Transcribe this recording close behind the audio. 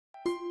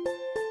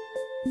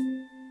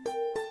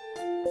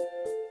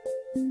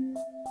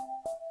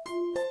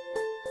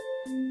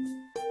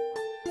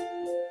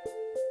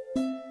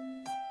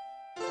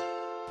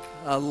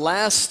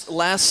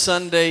Last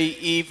Sunday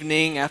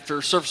evening,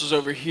 after service was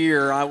over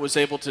here, I was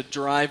able to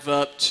drive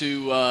up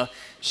to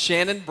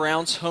Shannon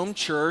Brown's home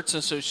church,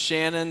 and so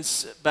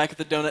Shannon's back at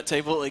the donut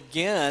table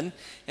again,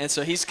 and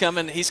so he's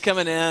coming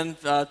in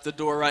the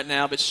door right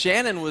now. But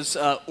Shannon was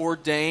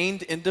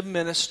ordained into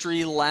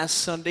ministry last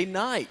Sunday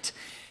night,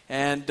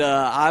 and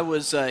I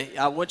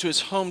went to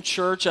his home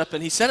church up,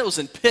 and he said it was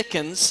in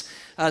Pickens,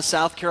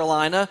 South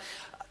Carolina.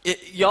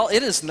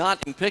 It is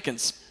not in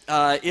Pickens.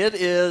 It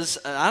is,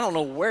 I don't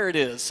know where it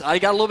is. I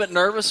got a little bit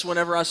nervous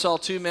whenever I saw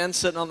two men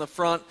sitting on the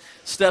front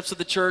steps of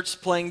the church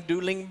playing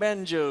dueling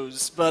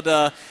banjos. But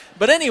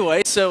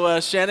anyway, so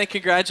Shannon,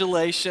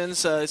 congratulations.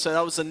 So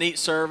that was a neat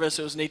service.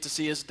 It was neat to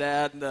see his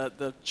dad and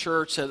the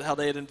church, how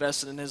they had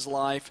invested in his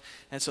life.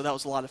 And so that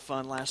was a lot of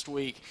fun last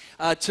week.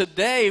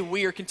 Today,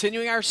 we are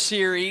continuing our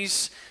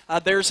series.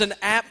 There's an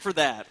app for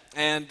that.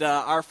 And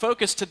our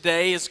focus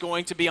today is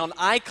going to be on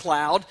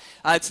iCloud.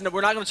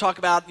 We're not going to talk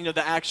about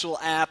the actual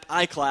app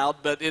iCloud,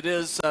 but it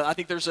is. I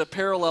think there's a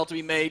parallel to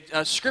be made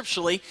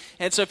scripturally.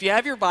 And so if you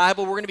have your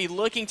Bible, we're going to be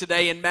looking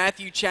today in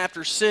Matthew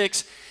chapter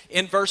 6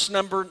 in verse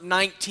number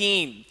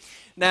 19.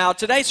 Now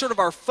today, sort of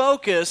our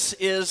focus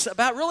is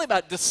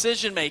about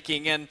decision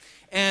making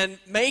and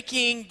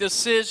making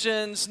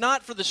decisions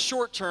not for the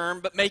short term,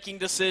 but making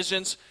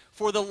decisions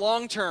for the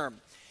long term.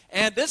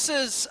 And this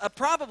is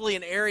probably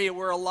an area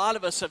where a lot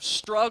of us have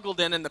struggled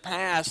in the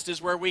past,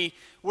 is where we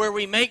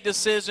make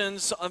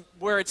decisions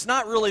where it's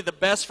not really the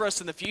best for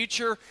us in the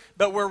future,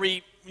 but where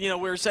we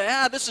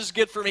say, this is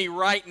good for me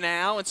right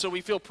now, and so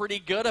we feel pretty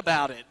good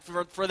about it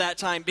for that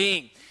time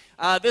being.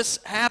 This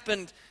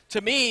happened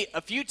to me a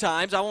few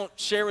times. I won't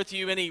share with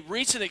you any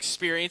recent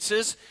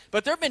experiences,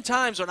 but there have been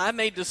times when I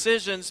made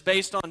decisions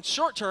based on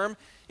short term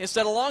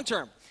instead of long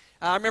term.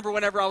 I remember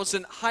whenever I was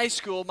in high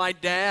school, my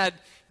dad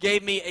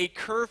gave me a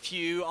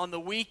curfew on the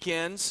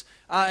weekends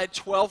at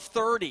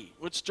 12:30,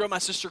 which drove my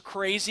sister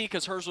crazy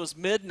because hers was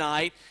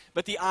midnight.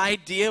 But the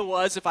idea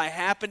was if I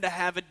happened to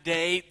have a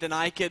date, then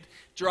I could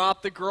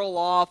drop the girl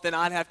off, then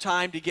I'd have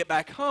time to get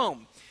back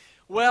home.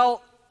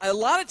 Well, a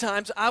lot of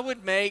times I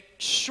would make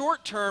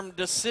short-term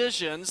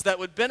decisions that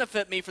would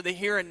benefit me for the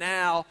here and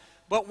now,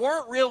 but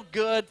weren't real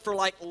good for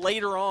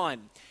later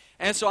on.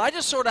 And so I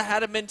just sort of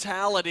had a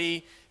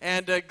mentality,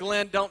 and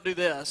Glenn, don't do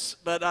this,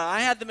 but I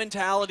had the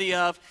mentality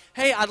of,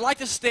 hey, I'd like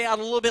to stay out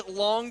a little bit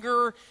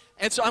longer,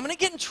 and so I'm going to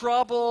get in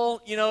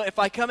trouble, if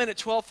I come in at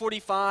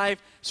 12:45,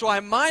 so I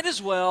might as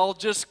well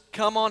just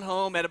come on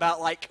home at about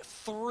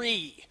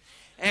 3.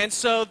 And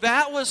so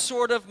that was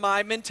sort of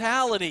my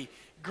mentality.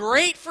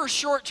 Great for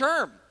short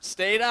term.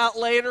 Stayed out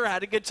later,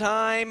 had a good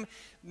time.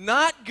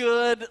 Not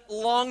good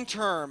long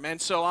term,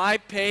 and so I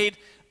paid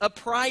a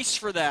price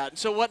for that, and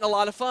so it wasn't a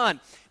lot of fun.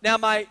 Now,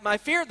 my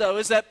fear, though,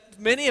 is that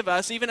many of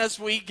us, even as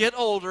we get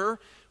older,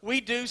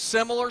 we do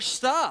similar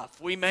stuff.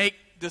 We make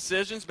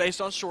decisions based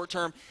on short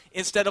term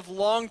instead of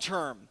long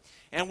term,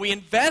 and we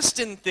invest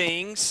in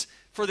things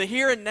for the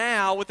here and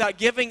now without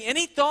giving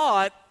any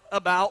thought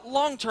about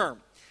long term.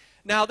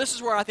 Now, this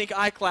is where I think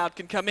iCloud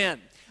can come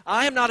in.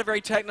 I am not a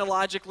very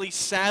technologically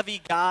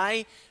savvy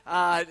guy,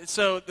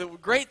 so the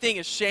great thing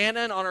is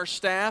Shannon on our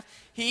staff,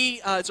 he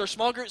is our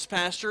small groups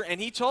pastor, and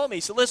he told me,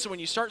 he said, listen, when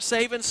you start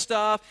saving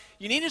stuff,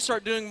 you need to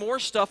start doing more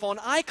stuff on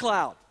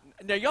iCloud.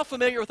 Now, y'all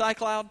familiar with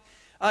iCloud?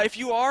 If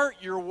you are,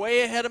 you're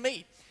way ahead of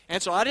me.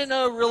 And so I didn't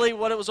know really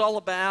what it was all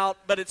about,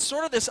 but it's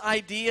sort of this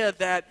idea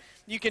that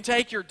you can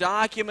take your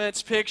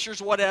documents,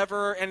 pictures,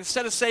 whatever, and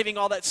instead of saving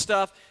all that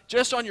stuff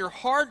just on your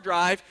hard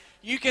drive,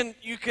 you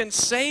can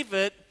save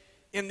it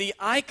in the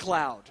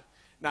iCloud.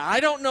 Now,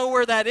 I don't know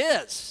where that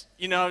is.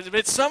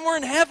 It's somewhere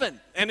in heaven,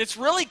 and it's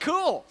really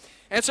cool.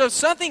 And so if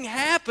something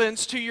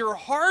happens to your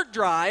hard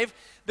drive,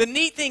 the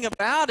neat thing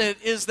about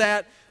it is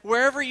that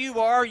wherever you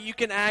are, you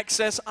can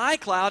access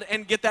iCloud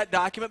and get that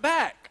document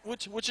back,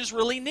 which is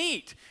really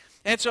neat.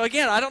 And so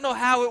again, I don't know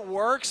how it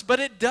works, but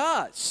it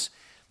does.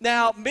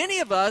 Now,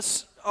 many of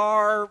us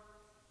are,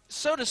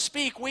 so to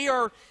speak, we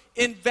are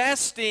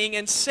investing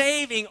and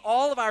saving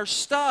all of our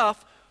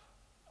stuff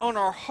on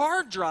our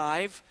hard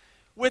drive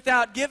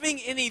without giving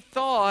any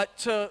thought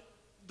to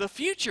the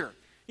future,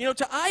 to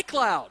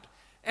iCloud.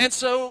 And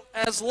so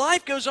as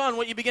life goes on,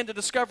 what you begin to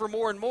discover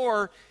more and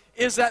more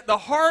is that the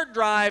hard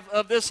drive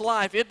of this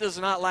life, it does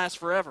not last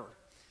forever.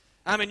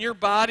 I mean, your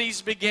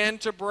bodies begin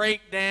to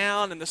break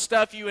down, and the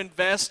stuff you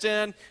invest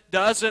in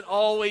doesn't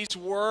always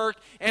work.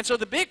 And so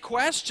the big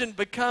question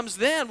becomes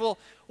then, well,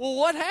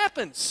 what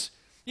happens?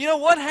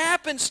 What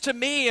happens to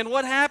me and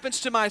what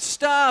happens to my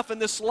stuff in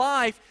this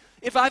life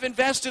if I've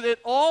invested it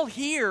all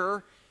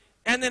here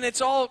and then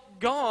it's all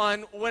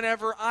gone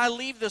whenever I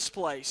leave this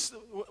place?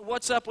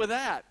 What's up with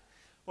that?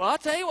 Well, I'll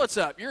tell you what's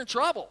up. You're in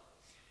trouble.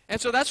 And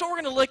so that's what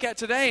we're going to look at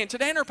today. And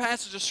today in our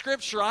passage of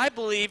Scripture, I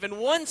believe, in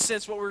one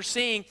sense, what we're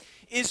seeing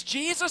is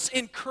Jesus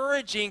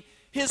encouraging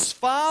his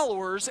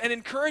followers and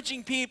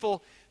encouraging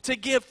people to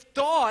give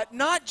thought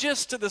not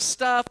just to the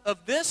stuff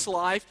of this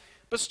life,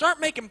 but start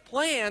making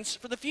plans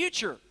for the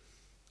future.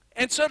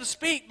 And so to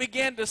speak,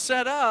 begin to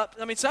set up,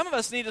 some of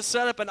us need to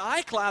set up an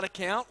iCloud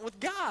account with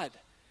God.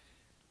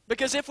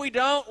 Because if we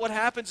don't, what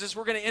happens is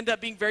we're going to end up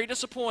being very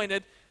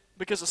disappointed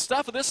because the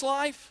stuff of this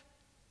life,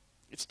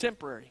 it's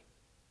temporary.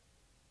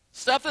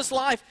 Stuff of this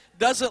life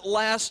doesn't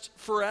last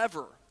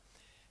forever.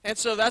 And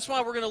so that's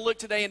why we're going to look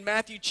today in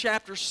Matthew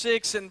chapter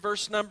 6 and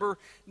verse number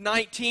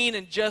 19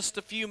 in just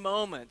a few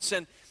moments.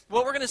 And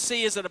what we're going to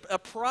see is that a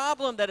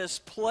problem that has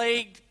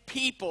plagued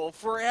people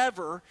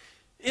forever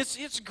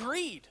is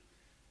greed.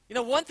 You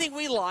know, one thing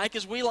we like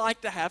is we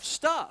like to have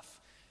stuff.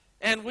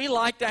 And we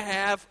like to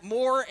have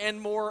more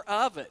and more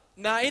of it.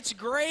 Now, it's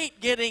great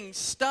getting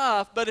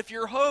stuff, but if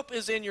your hope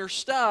is in your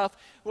stuff,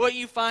 what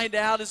you find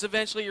out is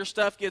eventually your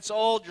stuff gets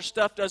old, your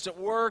stuff doesn't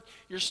work,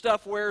 your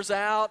stuff wears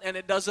out, and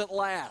it doesn't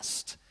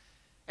last.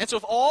 And so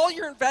if all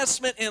your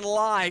investment in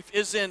life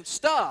is in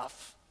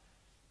stuff,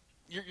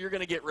 you're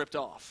going to get ripped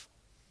off.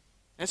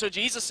 And so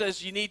Jesus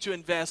says you need to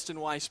invest in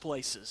wise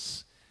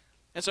places.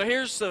 And so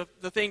here's the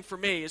thing for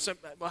me. Is,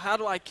 well, how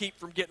do I keep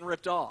from getting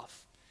ripped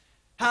off?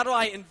 How do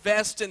I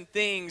invest in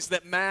things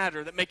that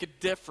matter, that make a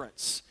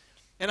difference?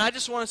 And I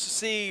just want us to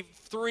see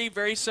three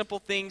very simple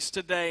things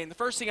today. And the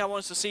first thing I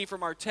want us to see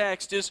from our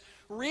text is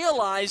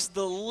realize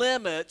the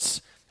limits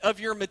of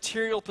your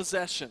material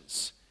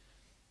possessions.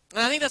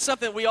 And I think that's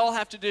something that we all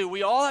have to do.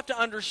 We all have to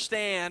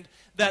understand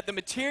that the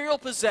material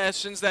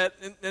possessions that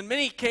in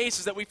many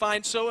cases that we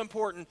find so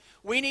important,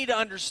 we need to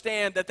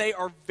understand that they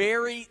are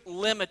very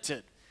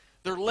limited.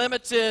 They're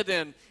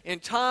limited in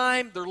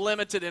time. They're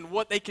limited in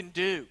what they can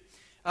do.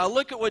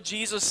 Look at what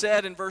Jesus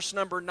said in verse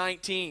number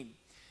 19.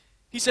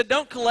 He said,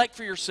 "Don't collect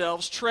for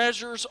yourselves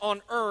treasures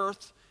on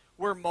earth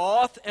where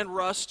moth and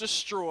rust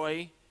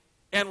destroy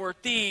and where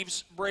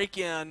thieves break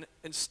in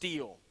and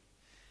steal."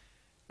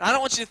 Now, I don't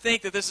want you to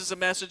think that this is a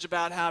message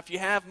about how if you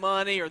have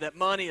money or that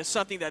money is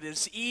something that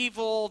is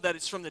evil, that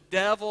it's from the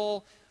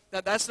devil.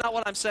 That's not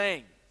what I'm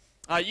saying.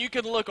 You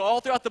can look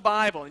all throughout the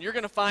Bible, and you're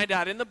going to find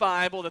out in the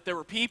Bible that there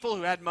were people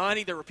who had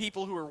money, there were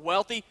people who were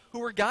wealthy, who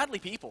were godly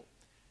people.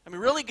 I mean,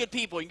 really good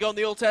people. You can go in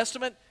the Old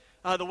Testament.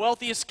 The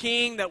wealthiest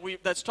king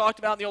that's talked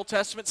about in the Old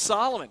Testament,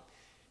 Solomon.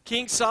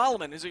 King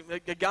Solomon is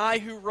a guy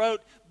who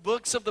wrote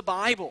books of the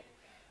Bible.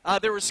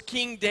 There was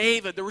King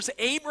David. There was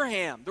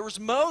Abraham. There was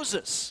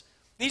Moses.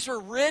 These were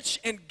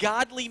rich and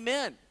godly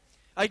men.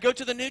 I go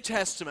to the New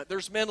Testament.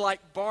 There's men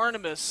like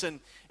Barnabas and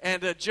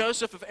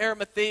Joseph of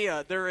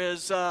Arimathea. There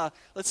is,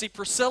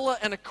 Priscilla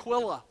and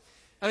Aquila.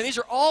 I mean, these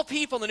are all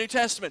people in the New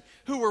Testament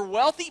who were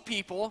wealthy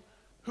people,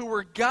 who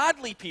were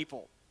godly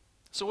people.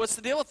 So what's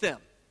the deal with them?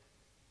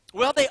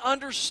 Well, they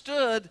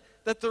understood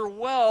that their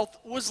wealth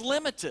was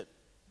limited.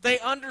 They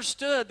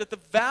understood that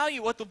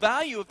what the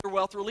value of their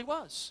wealth really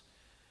was.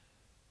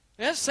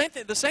 And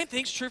the same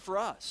thing's true for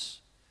us.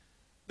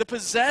 The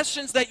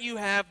possessions that you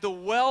have, the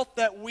wealth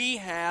that we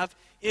have,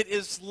 it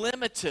is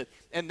limited.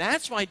 And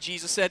that's why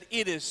Jesus said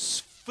it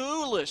is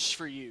foolish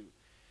for you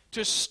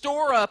to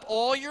store up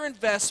all your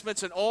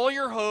investments and all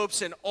your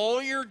hopes and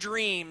all your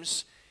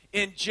dreams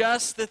in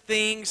just the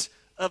things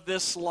of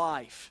this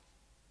life.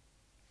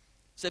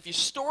 So if you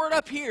store it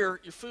up here,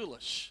 you're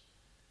foolish.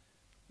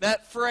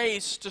 That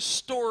phrase, to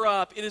store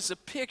up, it is a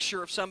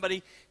picture of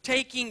somebody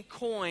taking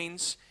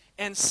coins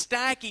and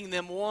stacking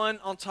them one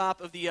on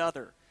top of the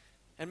other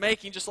and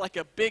making just like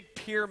a big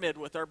pyramid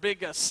with our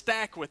big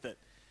stack with it.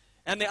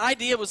 And the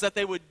idea was that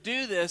they would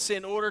do this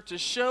in order to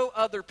show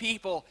other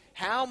people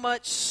how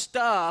much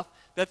stuff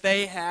that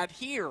they had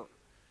here.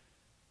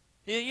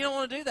 You don't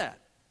want to do that.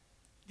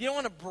 You don't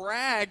want to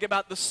brag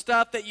about the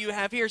stuff that you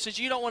have here. It says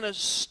you don't want to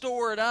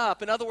store it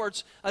up. In other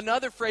words,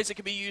 another phrase that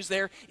could be used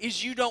there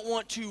is you don't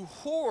want to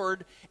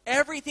hoard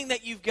everything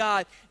that you've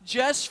got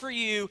just for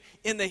you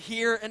in the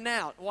here and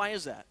now. Why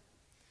is that?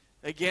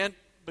 Again,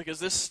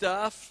 because this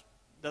stuff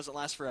doesn't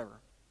last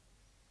forever.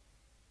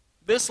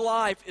 This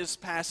life is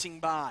passing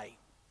by.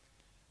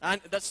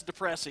 That's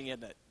depressing,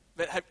 isn't it?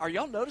 But are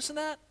y'all noticing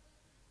that?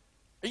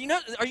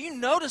 Are you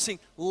noticing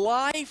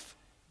life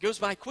goes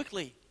by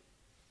quickly?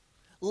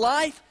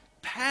 Life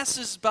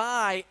passes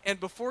by, and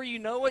before you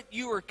know it,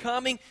 you are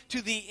coming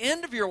to the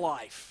end of your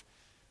life.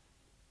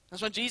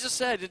 That's what Jesus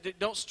said.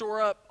 Don't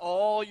store up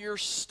all your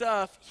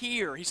stuff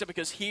here. He said,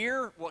 because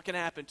here, what can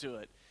happen to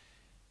it?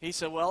 He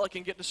said, well, it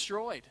can get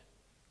destroyed.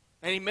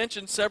 And he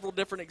mentioned several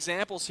different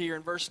examples here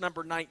in verse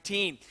number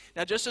 19.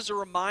 Now, just as a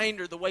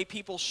reminder, the way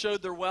people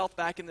showed their wealth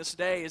back in this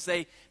day is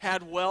they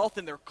had wealth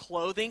in their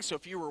clothing. So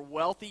if you were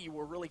wealthy, you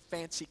wore really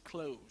fancy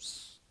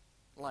clothes,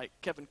 like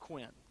Kevin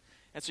Quinn.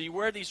 And so you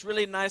wear these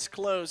really nice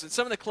clothes. And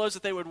some of the clothes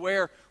that they would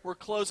wear were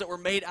clothes that were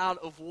made out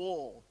of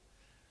wool.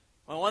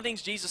 Well, one of the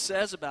things Jesus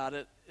says about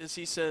it is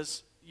he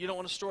says, you don't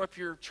want to store up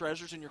your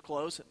treasures in your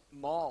clothes.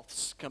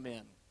 Moths come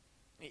in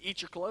and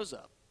eat your clothes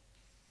up.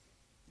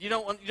 You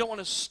don't want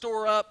to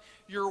store up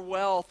your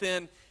wealth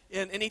in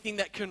anything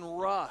that can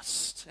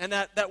rust. And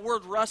that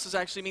word rust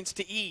actually means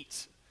to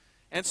eat.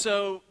 And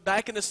so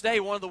back in this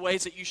day, one of the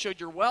ways that you showed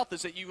your wealth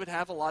is that you would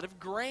have a lot of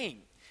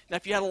grain. Now,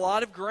 if you had a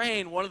lot of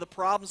grain, one of the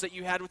problems that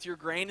you had with your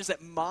grain is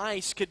that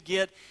mice could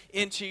get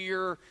into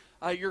your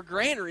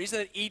granaries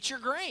and eat your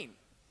grain.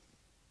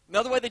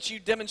 Another way that you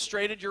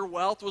demonstrated your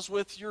wealth was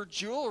with your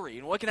jewelry.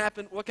 And what can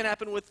happen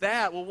with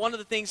that? Well, one of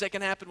the things that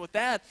can happen with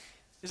that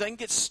is that it can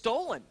get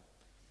stolen.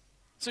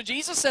 So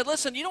Jesus said,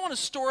 listen, you don't want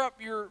to store up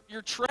your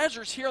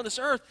treasures here on this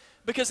earth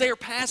because they are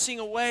passing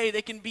away.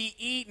 They can be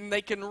eaten.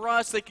 They can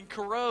rust. They can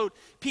corrode.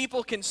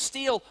 People can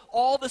steal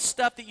all the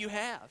stuff that you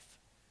have.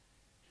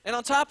 And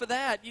on top of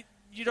that,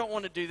 you don't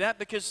want to do that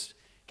because,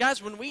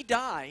 guys, when we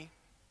die,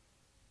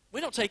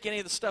 we don't take any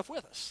of the stuff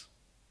with us.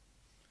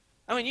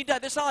 I mean, you die.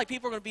 It's not like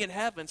people are going to be in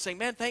heaven saying,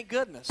 man, thank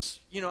goodness,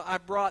 I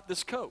brought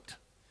this coat.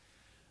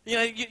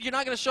 You're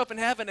not going to show up in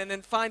heaven and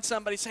then find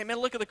somebody saying, man,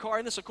 look at the car,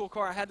 and this is a cool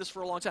car. I had this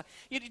for a long time.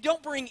 You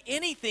don't bring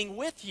anything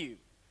with you.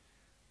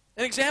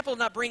 An example of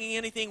not bringing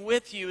anything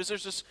with you is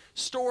there's this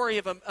story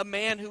of a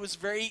man who was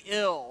very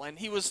ill, and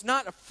he was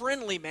not a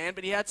friendly man,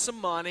 but he had some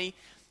money,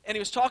 and he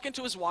was talking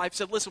to his wife,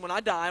 said, listen, when I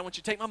die, I want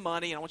you to take my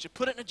money, and I want you to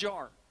put it in a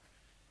jar.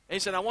 And he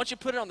said, I want you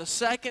to put it on the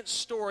second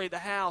story of the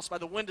house by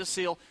the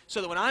windowsill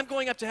so that when I'm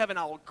going up to heaven,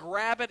 I will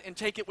grab it and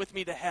take it with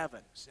me to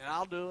heaven. She said,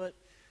 I'll do it.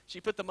 She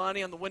put the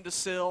money on the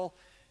windowsill.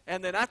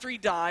 And then after he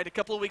died, a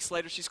couple of weeks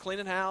later, she's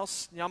cleaning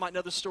house. Y'all might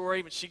know the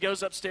story, but she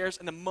goes upstairs,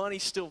 and the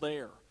money's still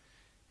there.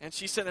 And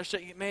she's sitting there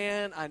saying,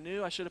 man, I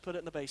knew I should have put it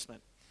in the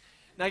basement.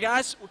 Now,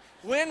 guys,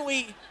 when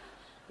we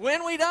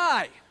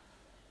die,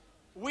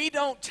 we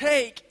don't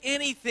take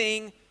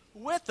anything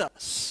with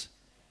us.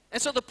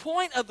 And so the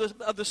point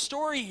of the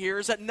story here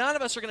is that none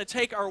of us are going to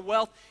take our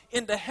wealth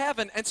into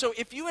heaven. And so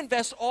if you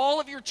invest all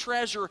of your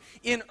treasure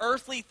in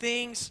earthly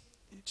things,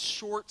 it's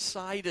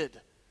short-sighted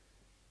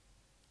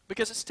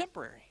because it's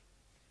temporary.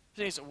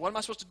 So you say, what am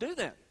I supposed to do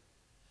then?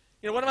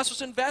 What am I supposed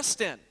to invest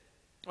in?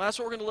 Well, that's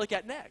what we're going to look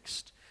at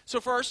next. So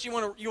first, you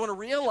want to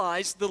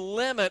realize the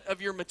limit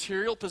of your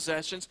material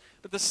possessions.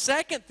 But the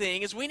second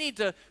thing is we need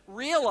to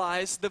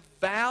realize the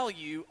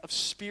value of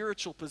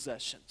spiritual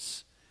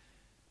possessions.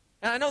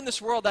 And I know in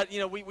this world that,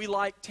 we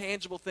like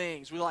tangible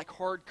things. We like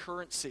hard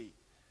currency.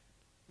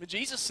 But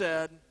Jesus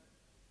said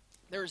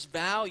there's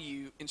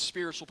value in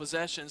spiritual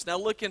possessions. Now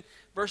look in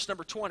verse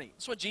number 20.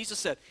 That's what Jesus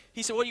said.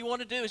 He said what you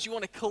want to do is you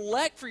want to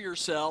collect for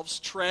yourselves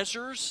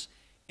treasures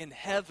in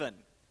heaven,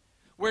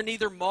 where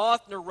neither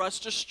moth nor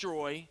rust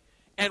destroy,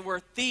 and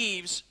where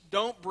thieves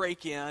don't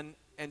break in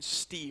and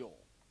steal.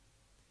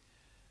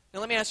 Now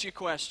let me ask you a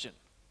question.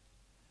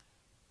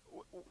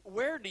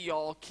 Where do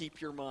y'all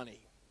keep your money?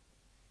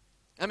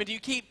 I mean, do you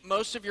keep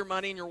most of your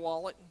money in your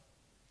wallet?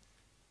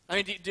 I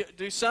mean,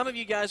 do some of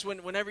you guys,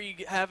 whenever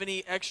you have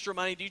any extra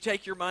money, do you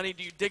take your money,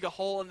 do you dig a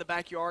hole in the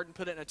backyard and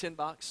put it in a tin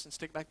box and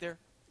stick it back there?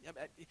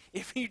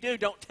 If you do,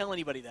 don't tell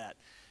anybody that.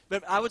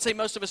 But I would say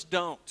most of us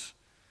don't.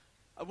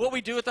 What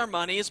we do with our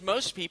money is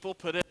most people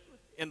put it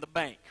in the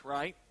bank,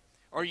 right?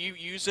 Or you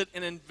use it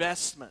in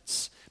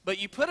investments. But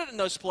you put it in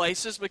those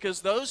places because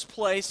those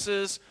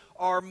places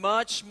are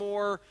much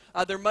more,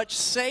 they're much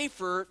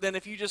safer than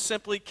if you just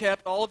simply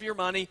kept all of your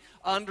money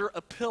under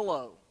a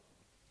pillow.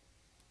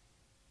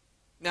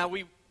 Now,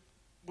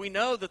 we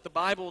know that the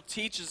Bible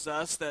teaches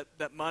us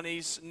that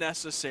money's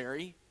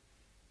necessary.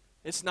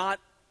 It's not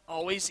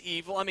always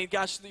evil. I mean,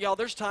 gosh, y'all,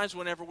 there's times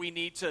whenever we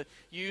need to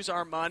use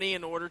our money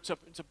in order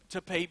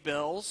to pay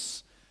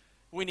bills.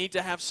 We need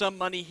to have some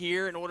money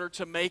here in order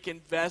to make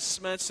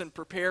investments and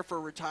prepare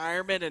for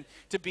retirement and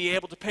to be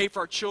able to pay for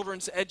our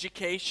children's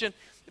education.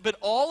 But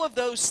all of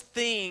those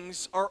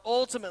things are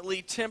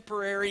ultimately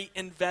temporary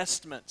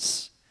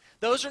investments.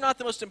 Those are not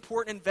the most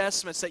important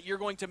investments that you're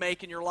going to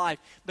make in your life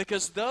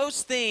because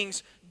those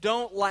things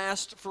don't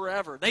last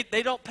forever.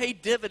 They don't pay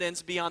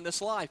dividends beyond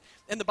this life.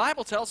 And the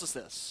Bible tells us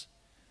this.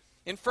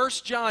 In 1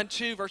 John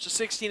 2, verses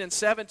 16 and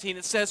 17,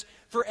 it says,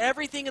 "For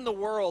everything in the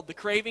world, the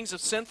cravings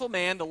of sinful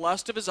man, the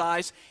lust of his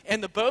eyes,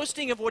 and the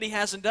boasting of what he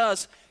has and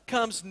does,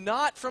 comes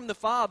not from the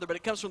Father, but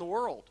it comes from the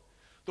world.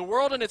 The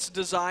world and its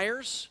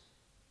desires,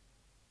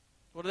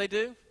 what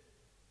do?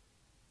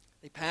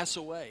 They pass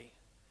away.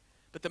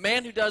 But the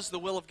man who does the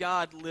will of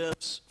God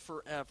lives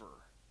forever."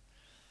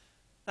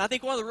 I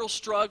think one of the real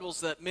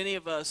struggles that many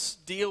of us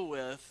deal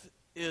with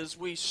is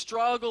we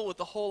struggle with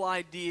the whole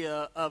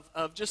idea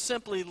of just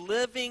simply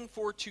living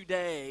for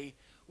today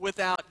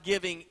without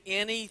giving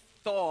any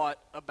thought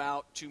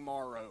about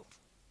tomorrow.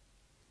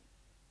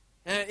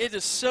 And it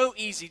is so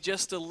easy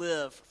just to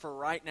live for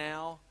right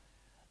now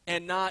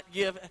and not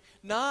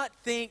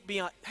think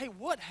beyond, hey,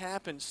 what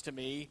happens to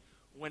me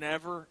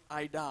whenever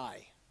I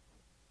die?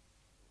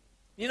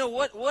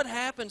 What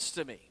happens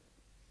to me?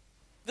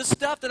 The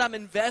stuff that I'm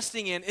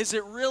investing in, is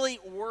it really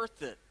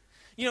worth it?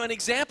 An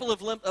example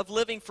of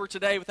living for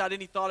today without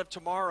any thought of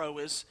tomorrow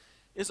is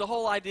the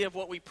whole idea of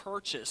what we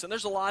purchase. And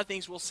there's a lot of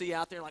things we'll see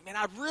out there like, man,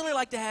 I'd really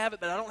like to have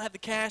it, but I don't have the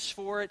cash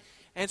for it.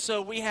 And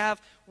so we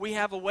have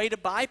a way to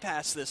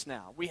bypass this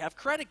now. We have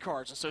credit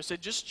cards. And so I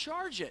said, just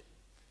charge it.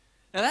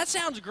 Now that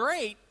sounds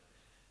great,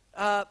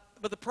 but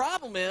the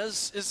problem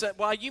is that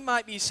while you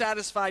might be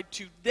satisfied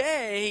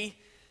today,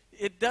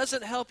 it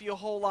doesn't help you a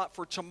whole lot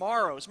for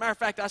tomorrow. As a matter of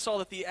fact, I saw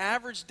that the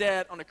average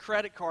debt on a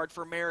credit card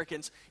for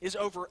Americans is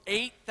over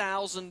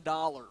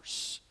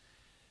 $8,000.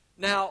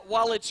 Now,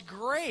 while it's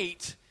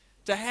great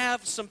to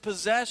have some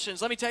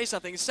possessions. Let me tell you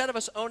something. Instead of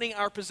us owning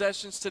our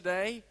possessions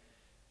today,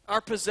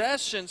 our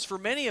possessions, for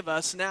many of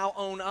us, now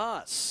own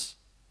us.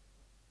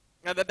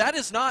 Now, that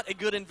is not a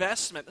good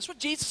investment. That's what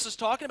Jesus is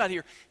talking about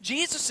here.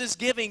 Jesus is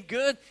giving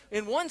good,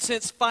 in one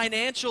sense,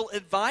 financial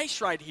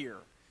advice right here.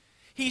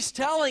 He's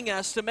telling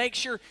us to make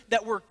sure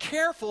that we're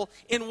careful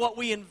in what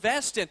we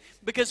invest in.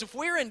 Because if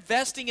we're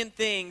investing in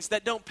things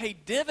that don't pay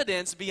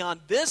dividends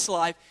beyond this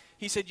life,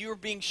 he said, you're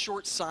being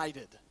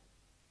short-sighted.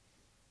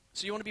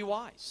 So you want to be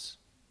wise.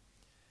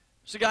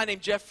 There's a guy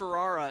named Jeff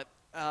Ferrara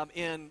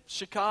in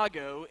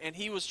Chicago, and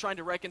he was trying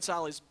to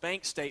reconcile his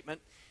bank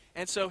statement.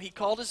 And so he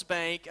called his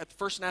bank at the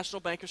First National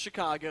Bank of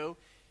Chicago,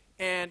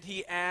 and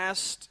he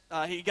asked,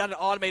 he got an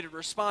automated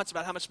response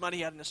about how much money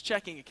he had in his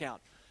checking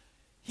account.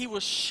 He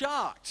was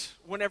shocked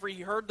whenever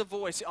he heard the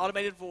voice, the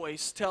automated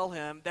voice, tell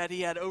him that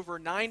he had over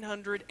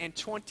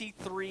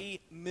 $923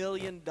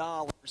 million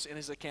in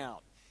his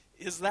account.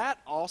 Is that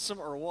awesome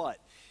or what?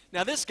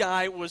 Now, this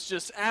guy was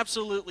just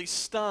absolutely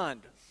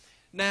stunned.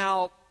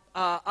 Now,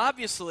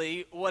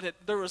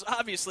 there was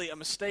obviously a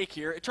mistake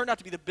here. It turned out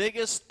to be the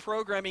biggest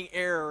programming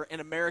error in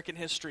American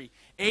history.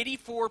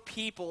 84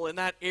 people in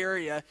that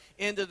area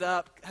ended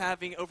up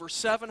having over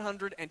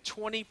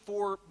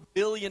 $724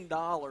 billion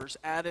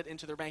added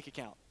into their bank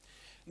account.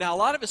 Now, a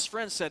lot of his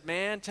friends said,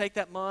 man, take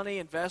that money,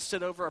 invest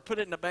it over, or put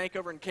it in a bank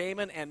over in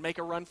Cayman and make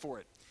a run for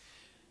it.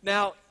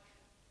 Now,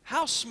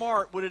 how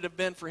smart would it have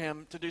been for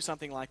him to do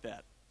something like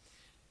that?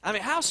 I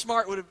mean, how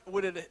smart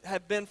would it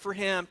have been for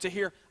him to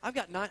hear, I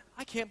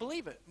can't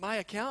believe it. My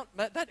account,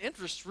 that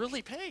interest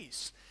really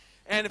pays.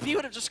 And if he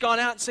would have just gone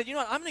out and said, you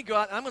know what, I'm going to go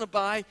out and I'm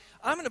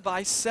going to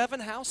buy 7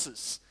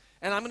 houses,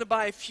 and I'm going to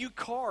buy a few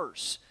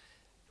cars.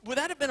 Would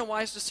that have been a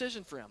wise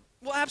decision for him?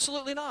 Well,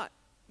 absolutely not.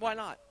 Why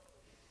not?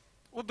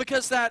 Well,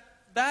 because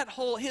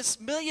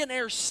his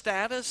millionaire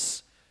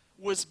status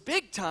was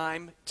big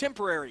time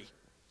temporary.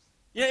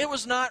 Yeah, it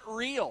was not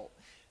real.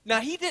 Now,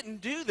 he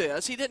didn't do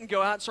this. He didn't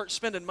go out and start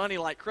spending money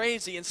like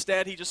crazy.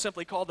 Instead, he just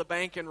simply called the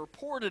bank and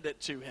reported it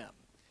to them.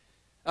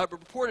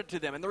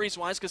 And the reason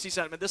why is because he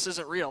said, this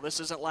isn't real. This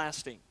isn't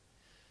lasting.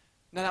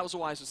 Now, that was a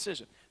wise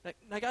decision.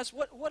 Now guys,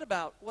 what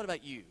about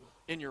you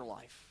in your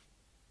life?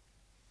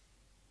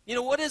 You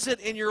know, what is it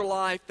in your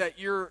life that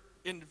you're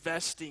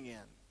investing in?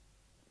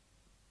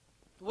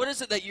 What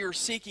is it that you're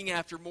seeking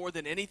after more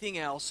than anything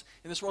else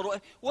in this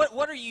world?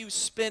 What are you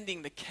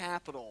spending the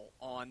capital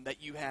on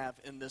that you have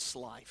in this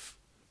life?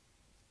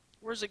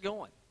 Where's it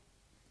going?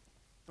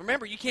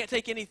 Remember, you can't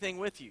take anything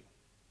with you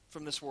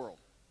from this world.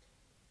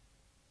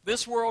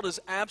 This world is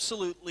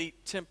absolutely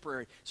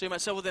temporary. So you might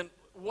say, well then,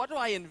 what do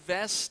I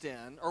invest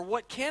in, or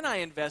what can I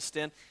invest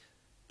in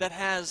that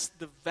has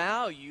the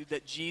value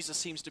that Jesus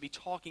seems to be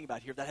talking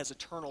about here, that has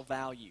eternal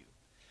value?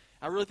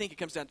 I really think it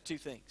comes down to 2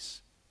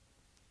 things.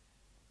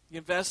 You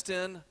invest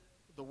in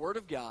the Word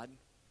of God,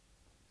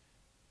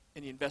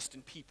 and you invest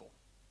in people.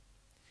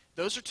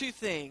 Those are 2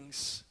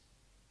 things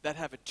that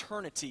have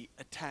eternity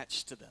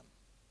attached to them.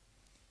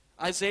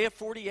 Isaiah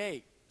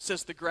 48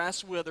 says, the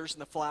grass withers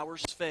and the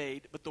flowers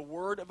fade, but the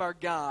word of our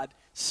God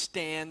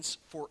stands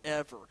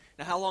forever.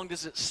 Now, how long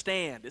does it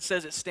stand? It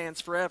says it stands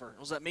forever. What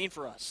does that mean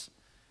for us?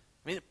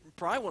 I mean,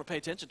 probably want to pay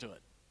attention to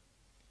it.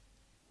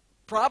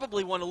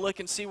 Probably want to look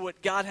and see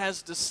what God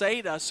has to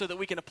say to us so that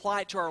we can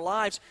apply it to our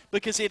lives,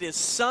 because it is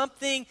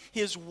something,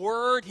 His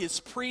word, His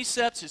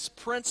precepts, His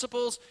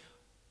principles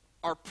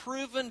are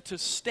proven to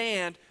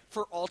stand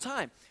for all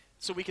time.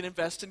 So we can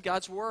invest in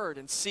God's word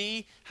and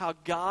see how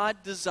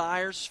God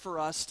desires for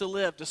us to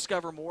live,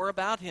 discover more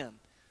about Him,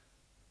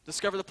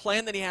 discover the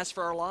plan that He has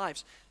for our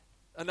lives.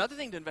 Another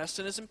thing to invest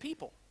in is in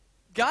people.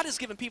 God has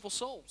given people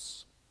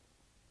souls,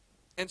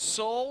 and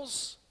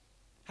souls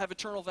have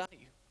eternal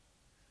value.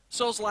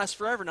 Souls last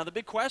forever. Now the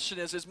big question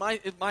is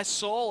my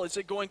soul, is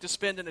it going to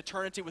spend an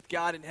eternity with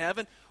God in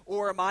heaven,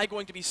 or am I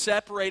going to be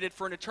separated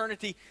for an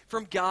eternity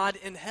from God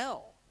in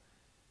hell?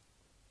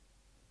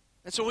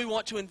 And so we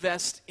want to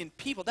invest in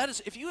people. That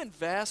is, if you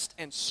invest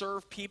and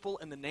serve people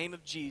in the name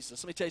of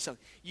Jesus, let me tell you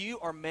something. You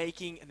are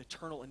making an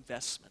eternal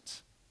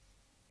investment.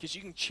 Because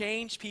you can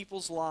change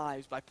people's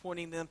lives by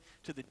pointing them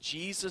to the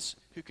Jesus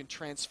who can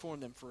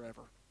transform them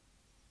forever.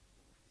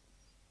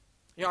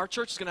 You know, our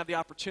church is going to have the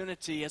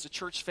opportunity as a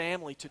church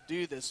family to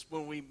do this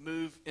when we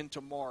move into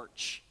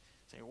March.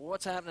 Say, well,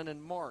 what's happening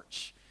in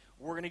March?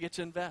 We're going to get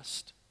to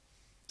invest.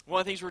 One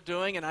of the things we're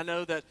doing, and I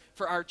know that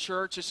for our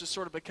church, it's just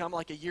sort of become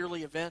like a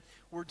yearly event,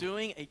 we're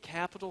doing a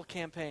capital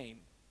campaign.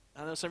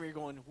 I know some of you are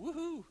going,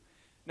 woohoo.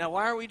 Now,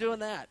 why are we doing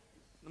that?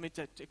 Let me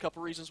tell you a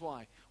couple reasons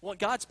why. One,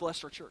 God's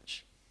blessed our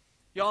church.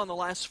 Y'all, in the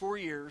last 4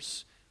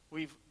 years,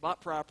 we've bought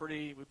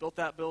property, we built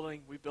that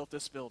building, we built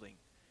this building.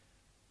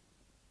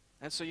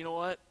 And so you know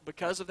what?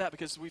 Because of that,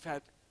 because we've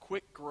had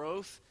quick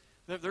growth,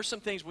 there's some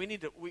things we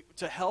need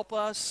to help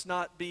us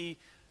not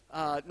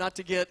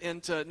to get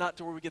into, not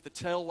to where we get the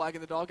tail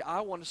wagging the dog.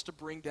 I want us to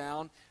bring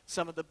down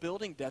some of the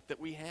building debt that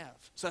we have.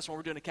 So that's why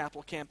we're doing a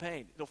capital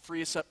campaign. It'll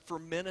free us up for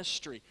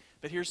ministry.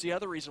 But here's the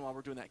other reason why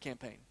we're doing that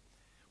campaign.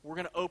 We're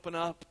going to open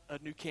up a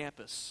new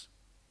campus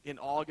in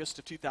August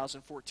of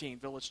 2014,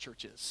 Village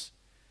Churches.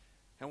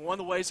 And one of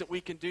the ways that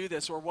we can do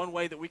this, or one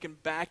way that we can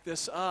back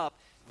this up,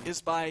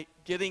 is by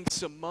getting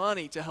some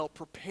money to help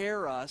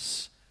prepare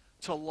us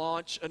to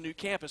launch a new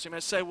campus. You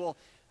might say, well,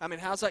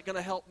 how's that going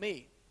to help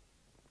me?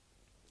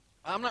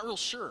 I'm not real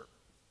sure.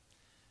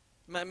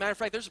 Matter of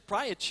fact, there's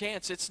probably a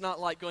chance it's not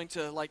going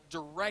to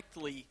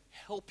directly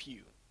help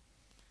you.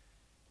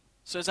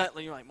 So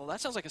you're like, well, that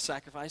sounds like a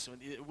sacrifice.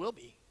 It will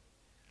be.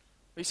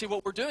 But you see,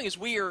 what we're doing is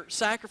we are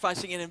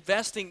sacrificing and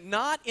investing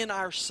not in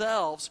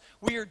ourselves.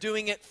 We are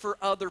doing it for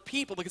other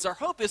people, because our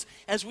hope is,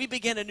 as we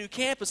begin a new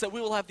campus, that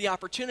we will have the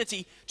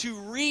opportunity to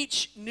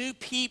reach new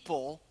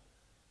people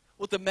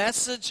with the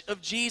message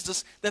of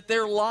Jesus, that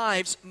their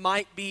lives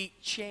might be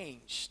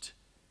changed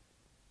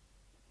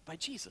by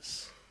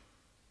Jesus.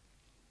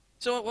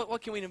 So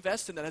what can we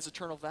invest in that has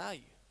eternal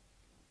value?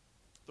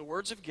 The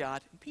words of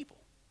God and people.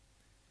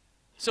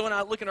 So when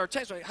I look at our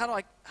text, how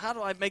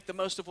do I make the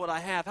most of what I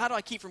have? How do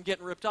I keep from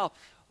getting ripped off?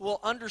 Well,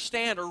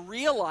 understand or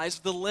realize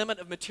the limit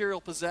of material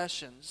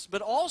possessions,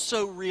 but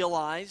also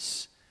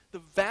realize the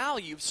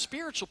value of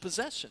spiritual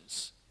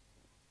possessions.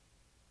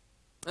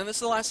 And this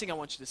is the last thing I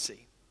want you to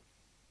see.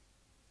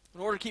 In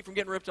order to keep from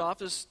getting ripped off,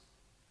 this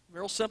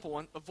real simple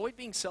one: avoid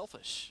being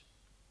selfish.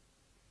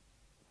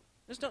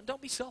 Just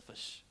don't be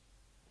selfish.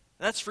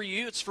 That's for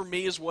you. It's for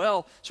me as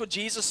well. That's what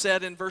Jesus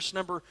said in verse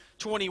number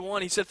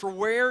 21. He said, "For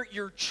where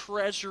your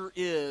treasure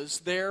is,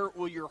 there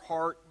will your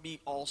heart be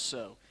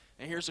also."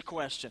 And here's a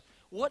question: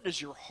 what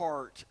does your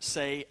heart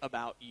say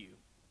about you?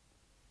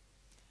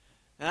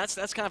 Now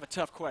that's kind of a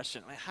tough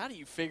question. How do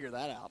you figure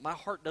that out? My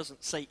heart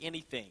doesn't say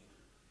anything.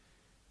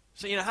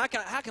 So how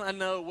can I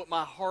know what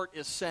my heart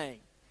is saying?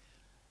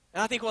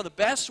 And I think one of the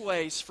best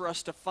ways for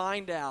us to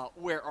find out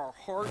where our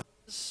heart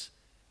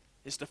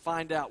is to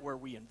find out where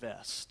we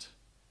invest.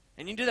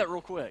 And you can do that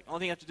real quick. Only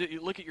thing you have to do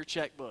is look at your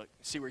checkbook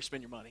and see where you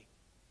spend your money.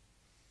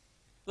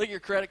 Look at your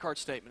credit card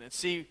statement and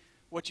see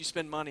what you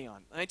spend money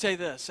on. Let me tell you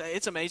this.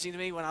 It's amazing to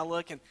me when I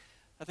look and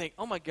I think,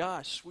 oh my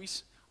gosh,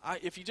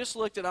 if you just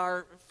looked at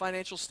our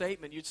financial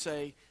statement, you'd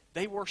say,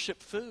 they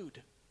worship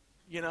food.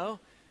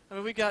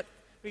 We got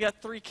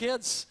 3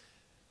 kids.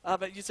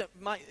 But you said,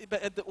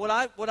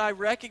 what I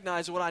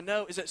recognize, what I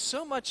know, is that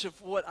so much of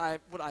what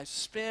I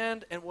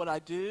spend and what I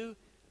do,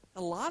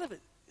 a lot of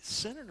it is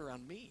centered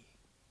around me.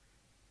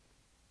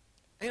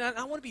 And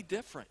I want to be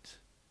different.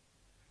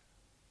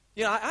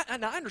 I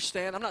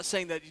understand. I'm not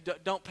saying that you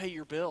don't pay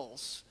your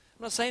bills.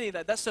 I'm not saying any of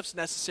that. That stuff's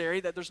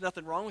necessary, that there's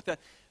nothing wrong with that.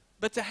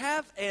 But to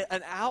have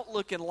an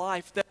outlook in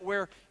life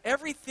where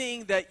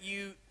everything that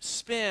you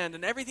spend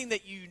and everything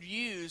that you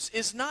use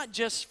is not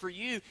just for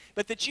you,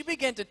 but that you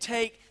begin to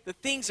take the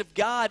things of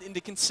God into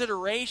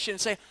consideration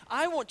and say,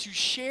 I want to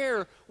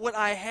share what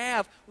I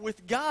have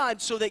with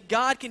God so that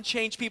God can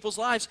change people's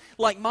lives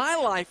like my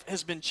life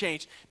has been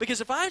changed.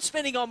 Because if I'm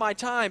spending all my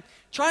time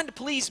trying to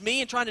please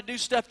me and trying to do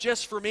stuff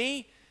just for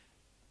me,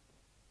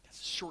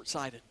 that's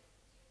short-sighted.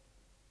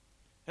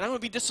 And I'm going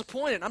to be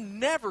disappointed. I'm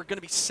never going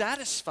to be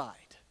satisfied.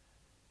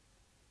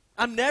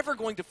 I'm never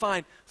going to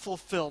find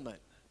fulfillment.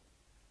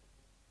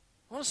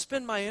 I want to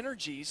spend my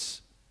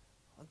energies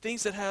on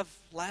things that have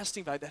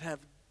lasting value, that have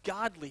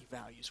godly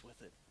values with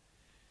it.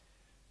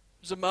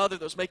 There's a mother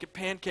that was making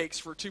pancakes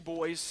for 2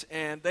 boys,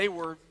 and they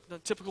were the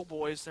typical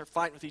boys. They're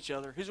fighting with each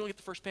other. Who's going to get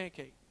the first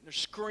pancake? They're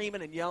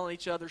screaming and yelling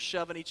at each other,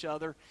 shoving each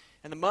other,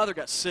 and the mother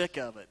got sick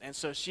of it. And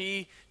so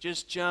she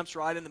just jumps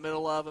right in the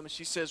middle of them, and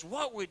she says,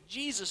 what would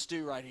Jesus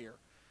do right here?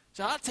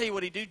 So I'll tell you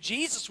what he'd do.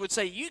 Jesus would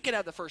say, you can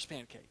have the first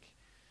pancake.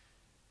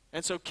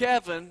 And so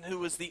Kevin, who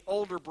was the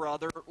older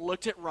brother,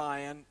 looked at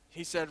Ryan.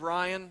 He said,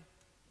 Ryan,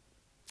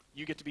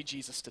 you get to be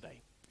Jesus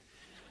today.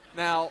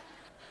 Now,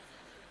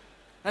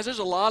 as there's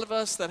a lot of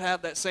us that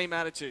have that same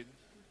attitude.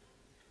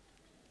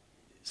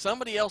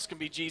 Somebody else can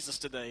be Jesus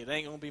today. It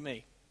ain't going to be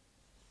me.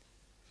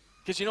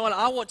 Because you know what?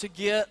 I want to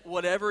get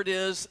whatever it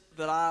is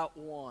that I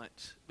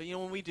want. But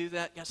when we do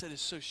that, I said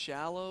it's so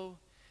shallow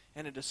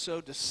and it is so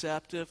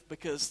deceptive,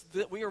 because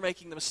we are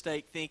making the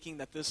mistake thinking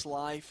that this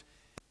life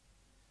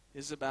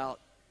is about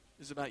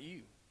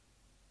you.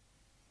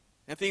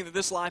 And thinking that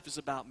this life is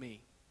about me.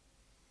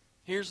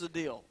 Here's the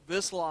deal.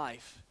 This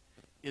life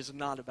is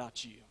not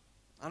about you.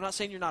 I'm not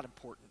saying you're not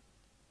important.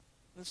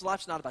 This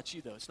life's not about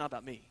you, though. It's not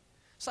about me.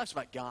 This life's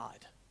about God.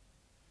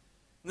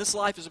 And this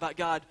life is about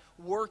God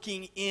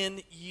working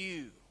in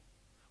you,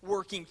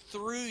 working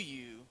through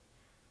you,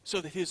 so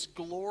that His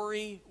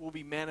glory will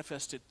be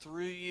manifested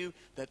through you,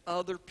 that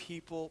other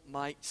people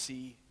might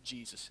see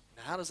Jesus.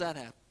 Now, how does that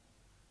happen?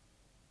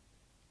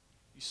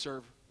 You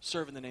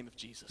serve in the name of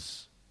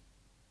Jesus.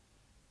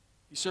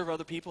 You serve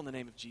other people in the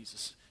name of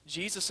Jesus.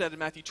 Jesus said in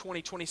Matthew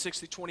 20, 26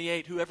 through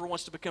 28, whoever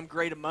wants to become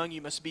great among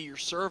you must be your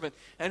servant,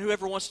 and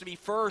whoever wants to be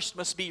first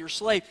must be your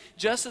slave.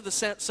 Just as the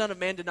Son of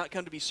Man did not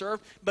come to be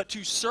served, but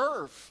to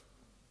serve,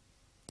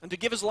 and to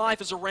give His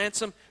life as a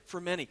ransom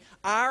for many.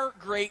 Our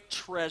great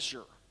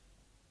treasure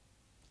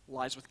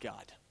lies with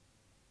God.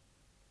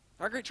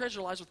 Our great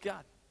treasure lies with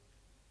God.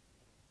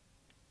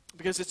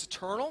 Because it's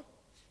eternal,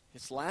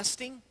 it's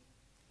lasting,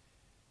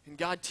 and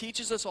God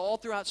teaches us all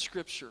throughout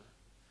Scripture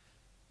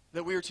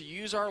that we are to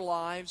use our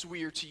lives,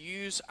 we are to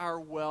use our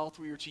wealth,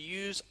 we are to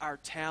use our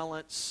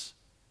talents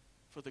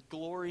for the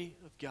glory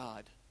of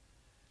God.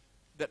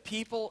 That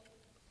people,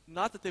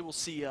 not that they will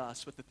see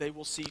us, but that they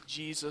will see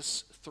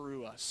Jesus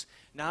through us.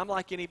 Now, I'm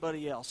like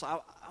anybody else. I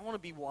want to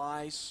be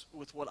wise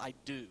with what I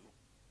do,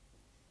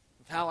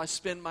 with how I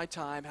spend my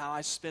time, how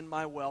I spend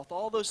my wealth,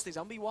 all those things.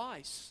 I'm going to be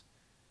wise.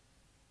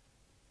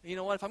 You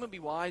know what? If I'm going to be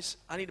wise,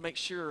 I need to make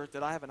sure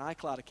that I have an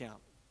iCloud account.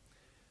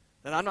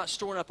 That I'm not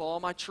storing up all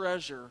my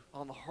treasure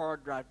on the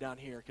hard drive down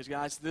here. Because,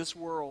 guys, this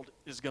world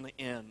is going to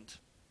end.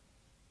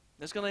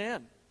 It's going to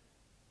end.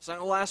 It's not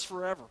going to last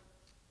forever.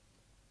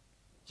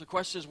 So the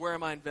question is, where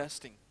am I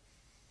investing?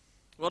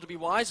 Well, to be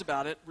wise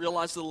about it,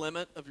 realize the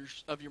limit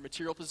of your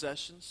material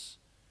possessions.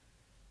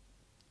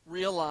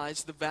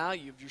 Realize the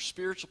value of your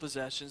spiritual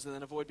possessions, and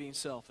then avoid being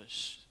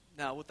selfish.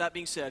 Now, with that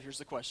being said, here's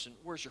the question.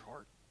 Where's your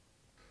heart?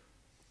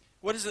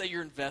 What is it that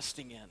you're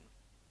investing in?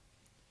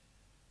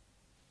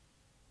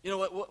 You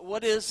know,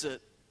 what is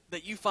it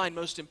that you find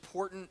most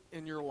important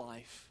in your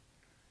life?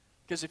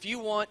 Because if you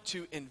want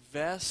to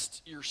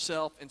invest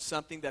yourself in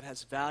something that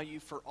has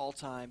value for all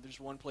time, there's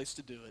one place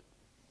to do it.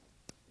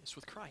 It's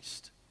with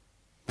Christ.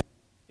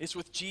 It's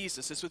with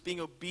Jesus. It's with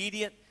being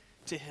obedient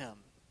to Him.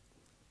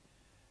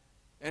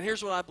 And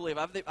here's what I believe.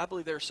 I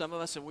believe there are some of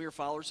us, and we are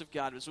followers of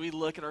God. As we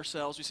look at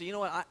ourselves, we say, you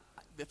know what,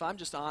 if I'm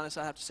just honest,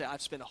 I have to say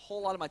I've spent a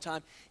whole lot of my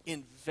time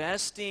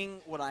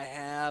investing what I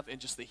have in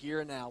just the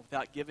here and now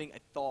without giving a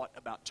thought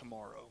about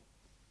tomorrow.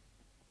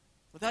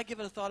 Without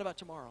giving a thought about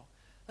tomorrow.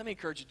 Let me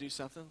encourage you to do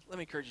something. Let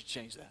me encourage you to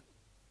change that.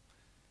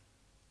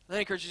 Let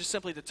me encourage you just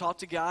simply to talk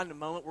to God. In a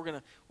moment, we're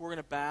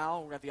gonna bow.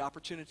 We're going to have the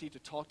opportunity to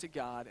talk to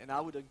God. And I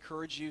would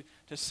encourage you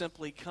to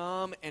simply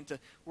come and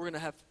we're going to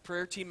have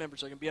prayer team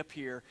members that are going to be up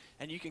here.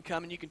 And you can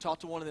come and you can talk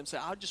to one of them and say,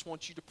 I just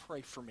want you to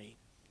pray for me.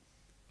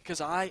 Because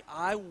I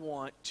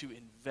want to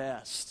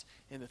invest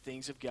in the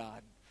things of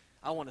God.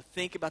 I want to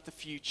think about the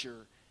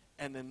future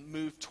and then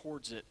move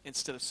towards it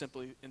instead of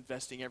simply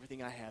investing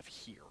everything I have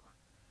here.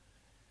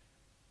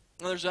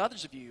 Now, there's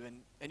others of you,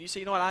 and you say,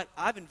 you know what,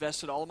 I've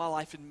invested all of my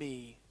life in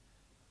me,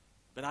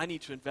 but I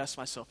need to invest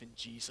myself in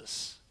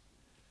Jesus.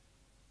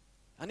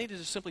 I need to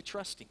just simply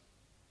trust Him.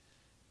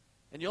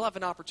 And you'll have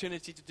an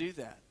opportunity to do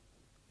that.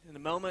 In a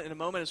moment,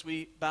 as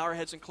we bow our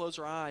heads and close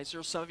our eyes,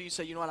 there are some of you who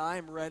say, you know what, I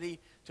am ready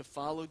to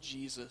follow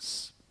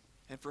Jesus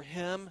and for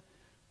Him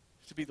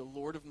to be the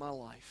Lord of my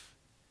life.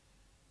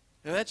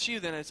 If that's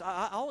you, then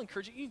I'll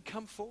encourage you, you can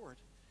come forward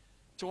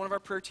to one of our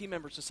prayer team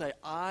members and say,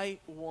 I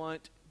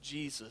want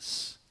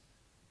Jesus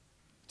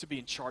to be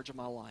in charge of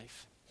my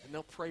life. And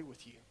they'll pray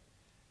with you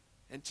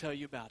and tell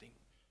you about Him.